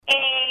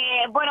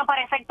Bueno,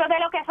 para efectos de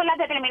lo que son las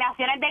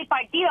determinaciones del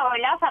partido,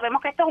 ¿verdad?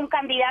 Sabemos que esto es un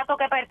candidato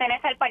que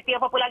pertenece al Partido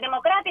Popular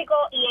Democrático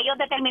y ellos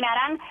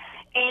determinarán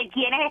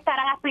quiénes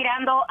estarán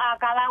aspirando a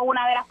cada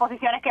una de las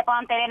posiciones que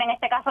puedan tener, en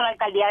este caso la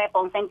alcaldía de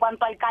Ponce. En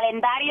cuanto al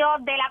calendario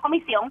de la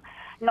comisión,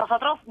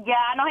 nosotros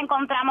ya nos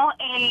encontramos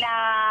en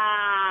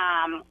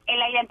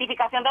la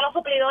identificación de los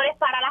suplidores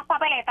para las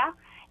papeletas.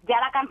 Ya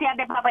la cantidad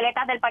de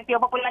papeletas del Partido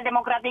Popular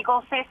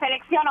Democrático se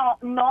seleccionó,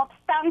 no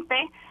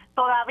obstante,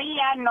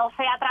 todavía no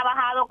se ha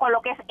trabajado con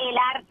lo que es el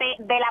arte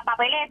de la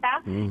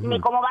papeleta, ni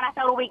cómo van a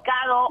estar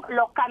ubicados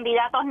los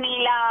candidatos, ni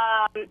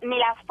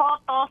las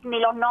fotos, ni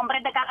los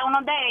nombres de cada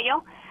uno de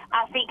ellos.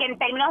 Así que en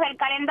términos del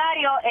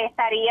calendario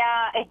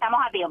estamos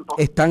a tiempo.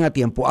 Están a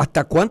tiempo.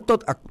 ¿Hasta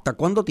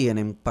cuándo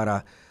tienen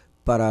para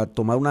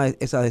tomar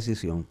esa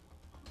decisión?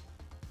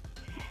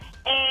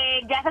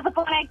 Ya se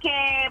supone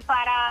que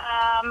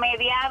para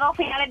mediados,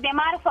 finales de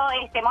marzo,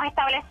 estemos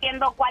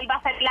estableciendo cuál va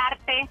a ser el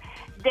arte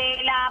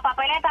de la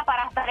papeleta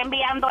para estar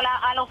enviándola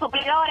a los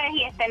suplidores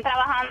y estén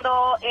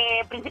trabajando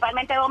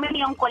principalmente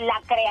Dominion con la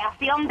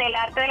creación del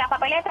arte de la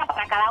papeleta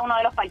para cada uno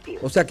de los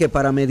partidos. O sea que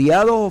para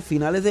mediados o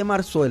finales de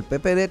marzo el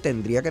PPD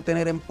tendría que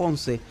tener en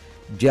Ponce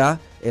ya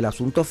el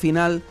asunto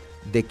final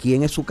de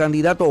quién es su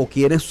candidato o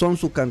quiénes son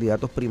sus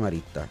candidatos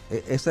primaristas.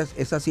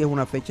 Esa sí es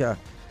una fecha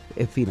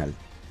final.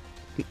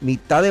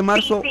 Mitad de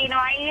marzo. Sí,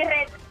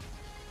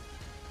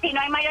 si no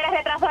hay mayores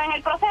retrasos en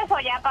el proceso,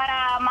 ya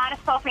para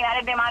marzo,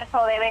 finales de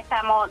marzo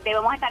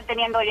debemos estar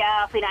teniendo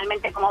ya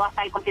finalmente cómo va a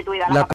estar constituida la